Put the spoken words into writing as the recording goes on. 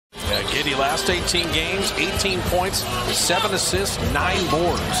Giddy last 18 games, 18 points, 7 assists, 9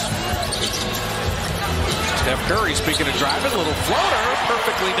 boards. Steph Curry, speaking of driving, little floater,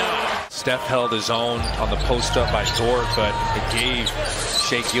 perfectly done. Steph held his own on the post up by Dort, but it gave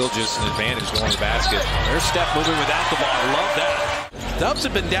Shai Gilgeous an advantage going to the basket. There's Steph moving without the ball. I love that. Dubs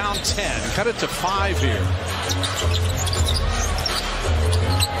have been down 10. Cut it to 5 here.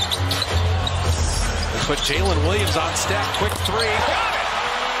 They put Jalen Williams on Steph. Quick three. Got it!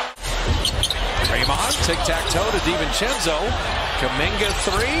 Draymond, tic-tac-toe to DiVincenzo. Kuminga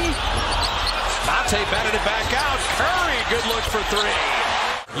three. Monte batted it back out. Curry, good look for three.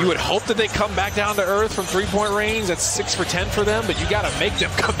 You would hope that they come back down to earth from three-point range. That's 6 for 10 for them, but you got to make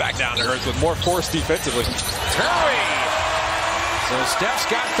them come back down to earth with more force defensively. Curry! So Steph's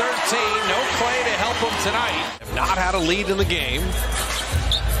got 13. No Clay to help him tonight. Have not had a lead in the game.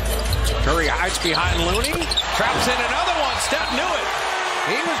 Curry hides behind Looney. Traps in another one. Steph knew it.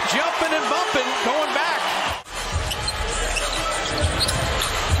 He was jumping and bumping, going back.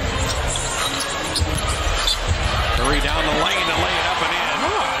 Curry down the lane to lay it up and in.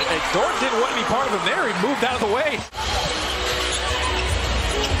 Dort didn't want any part of him there. He moved out of the way.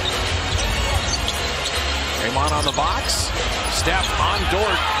 Draymond on the box. Steph on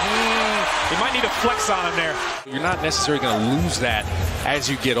Dort. He might need a flex on him there. You're not necessarily going to lose that as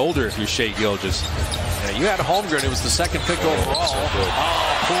you get older if you're Shai Gilgeous. Yeah, you had Holmgren. It was the second pick overall. So good.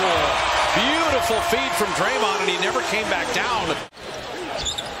 Oh, Poole. Beautiful feed from Draymond, and he never came back down.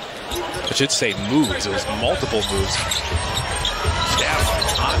 I should say moves. It was multiple moves.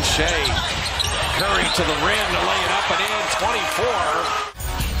 Steph on Shai. Curry to the rim to lay it up and in.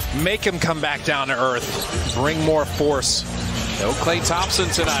 24. Make him come back down to earth. Bring more force. No Klay Thompson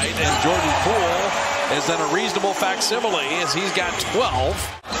tonight, and Jordan Poole has done a reasonable facsimile as he's got 12.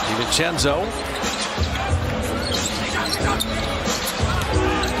 DiVincenzo.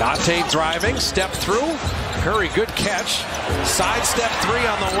 Dante driving, step through. Curry, good catch. Sidestep three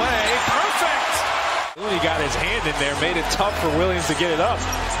on the way. Perfect! Looney got his hand in there, made it tough for Williams to get it up.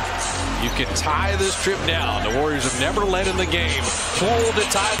 You can tie this trip down. The Warriors have never led in the game. Poole to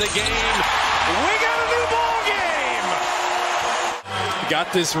tie the game. We got a new ball game!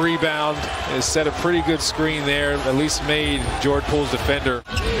 Got this rebound. It set a pretty good screen there. At least made Jordan Poole's defender.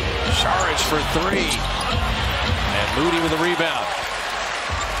 Saric for three. And Moody with a rebound.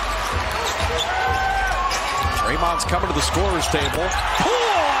 Draymond's coming to the scorer's table.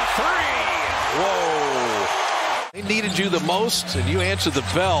 Poole on three! Whoa! They needed you the most, and you answered the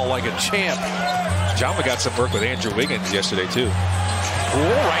bell like a champ. Jama got some work with Andrew Wiggins yesterday, too.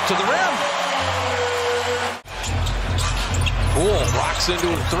 Poole right to the rim. Poole rocks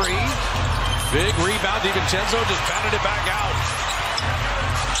into a three. Big rebound. DiVincenzo just batted it back out.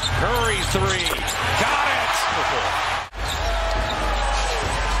 Curry three. Got it!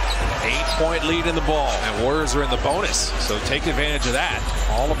 8-point lead in the ball. And Warriors are in the bonus, so take advantage of that.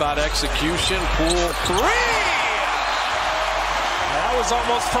 All about execution. Poole three! That was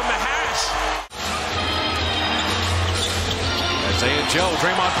almost from the hash. Isaiah Joe.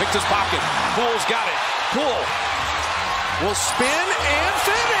 Draymond picked his pocket. Poole's got it. Poole will spin and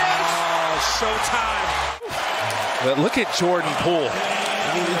finish. Oh, showtime. But look at Jordan Poole.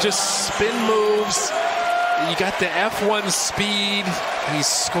 I mean, just spin moves. You got the F1 speed. He's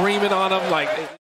screaming on him like...